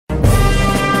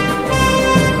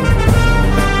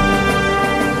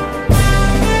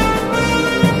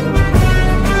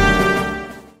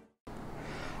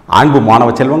அன்பு மாணவ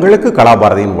செல்வங்களுக்கு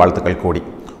கலாபாரதியின் வாழ்த்துக்கள் கூடி.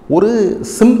 ஒரு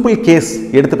சிம்பிள் கேஸ்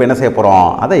எடுத்து இப்போ என்ன செய்ய போகிறோம்,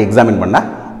 அதை எக்ஸாமின் பண்ண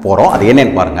போகிறோம். அது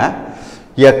என்னன்னு பாருங்கள்.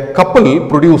 எ கப்பல்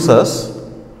ப்ரொடியூசர்ஸ்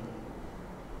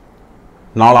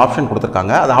 4 ஆப்ஷன்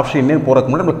கொடுத்துருக்காங்க. அது ஆப்ஷன் என்னன்னு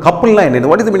போகிறதுக்கு முன்னாடி நம்ம கப்பல்னா என்ன,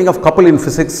 what is the meaning of கப்பல் இன்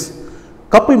ஃபிசிக்ஸ்?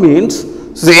 கப்பல் மீன்ஸ்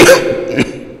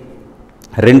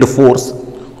ரெண்டு ஃபோர்ஸ்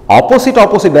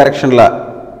ஆப்போசிட் டைரக்ஷனில்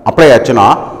அப்ளை ஆச்சுன்னா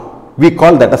we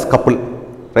call that as couple,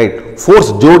 right? Force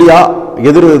ஜோடியாக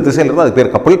எதிர் திசையில் இருந்தால் அது பேர்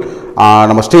கப்பல்.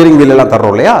 நம்ம ஸ்டீரிங் வீல் எல்லாம்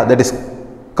தர்றோம் இல்லையா, தட் இஸ்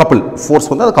கப்பல். ஃபோர்ஸ்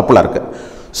வந்து அது கப்பலாக இருக்குது.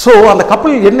 ஸோ அந்த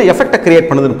கப்பல் என்ன எஃபெக்டை கிரியேட்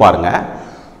பண்ணுதுன்னு பாருங்கள்.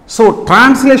 ஸோ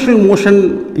டிரான்ஸ்லேஷனல் மோஷன்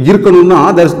இருக்கணும்னா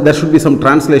there should be some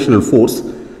translational force,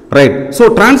 right? So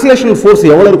translational force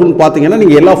எவ்வளோ இருக்குன்னு பார்த்தீங்கன்னா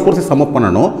நீங்கள் எல்லா ஃபோர்ஸையும் சம் அப்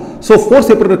பண்ணணும். ஸோ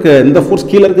ஃபோர்ஸ் எப்படி இருக்குது, இந்த ஃபோர்ஸ்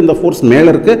கீழே இருக்குது, இந்த ஃபோர்ஸ் மேலே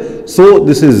இருக்குது. So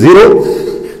this is 0,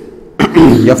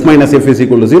 f minus f is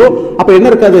equal to 0. அப்போ என்ன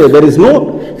இருக்காது, there is no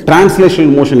translational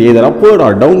motion either upward or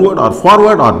downward or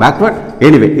forward or backward,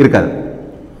 anyway இருக்காது.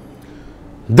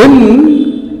 Then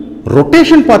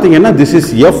rotation பார்த்தீங்கன்னா this is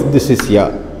f, this is here,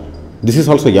 this is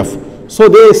also f. So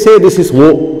they say this is O,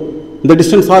 இந்த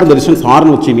distance r, இந்த distance r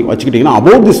னு வச்சுக்கிட்டீங்கன்னா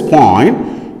about this point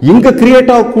இங்க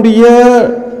create ஆகக்கூடிய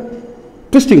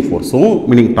twisting ஃபோர்ஸும்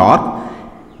meaning dark,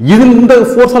 இது இந்த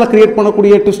ஃபோர்ஸால create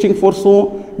பண்ணக்கூடிய twisting ஃபோர்ஸும்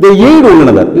they aid one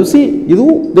another. You see, இது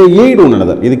they aid one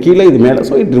another. இது கீழே இது மேலே,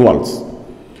 so it revolves.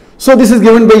 So this is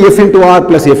given by f into r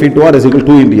plus f into r is equal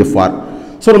to 2 into fr.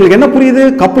 So நம்மளுக்கு என்ன புரியுது,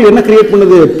 கப்பல் என்ன கிரியேட்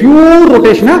பண்ணுது, பியூர்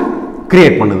ரொட்டேஷனை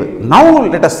கிரியேட் பண்ணுது. Now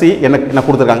let us see என்ன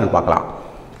கொடுத்துருக்காங்கன்னு பார்க்கலாம்.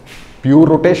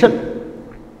 பியூர் ரொட்டேஷன்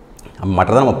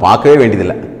மற்றதை நம்ம பார்க்கவே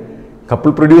வேண்டியதில்லை.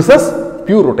 கப்பல் producers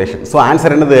pure rotation. So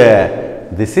answer என்னது,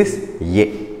 this is a,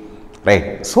 right?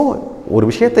 So ஒரு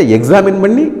விஷயத்தை எக்ஸாமின்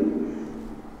பண்ணி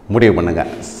முடிவு பண்ணுங்கள்.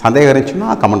 சந்தேகம் இருந்துச்சுன்னா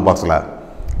கமெண்ட் பாக்ஸில்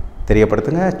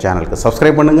தெரியப்படுத்துங்க. சேனலுக்கு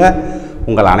சப்ஸ்கிரைப் பண்ணுங்கள்.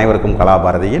 உங்கள் அனைவருக்கும்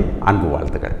கலாபாரதியின் அன்பு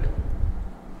வாழ்த்துக்கள்.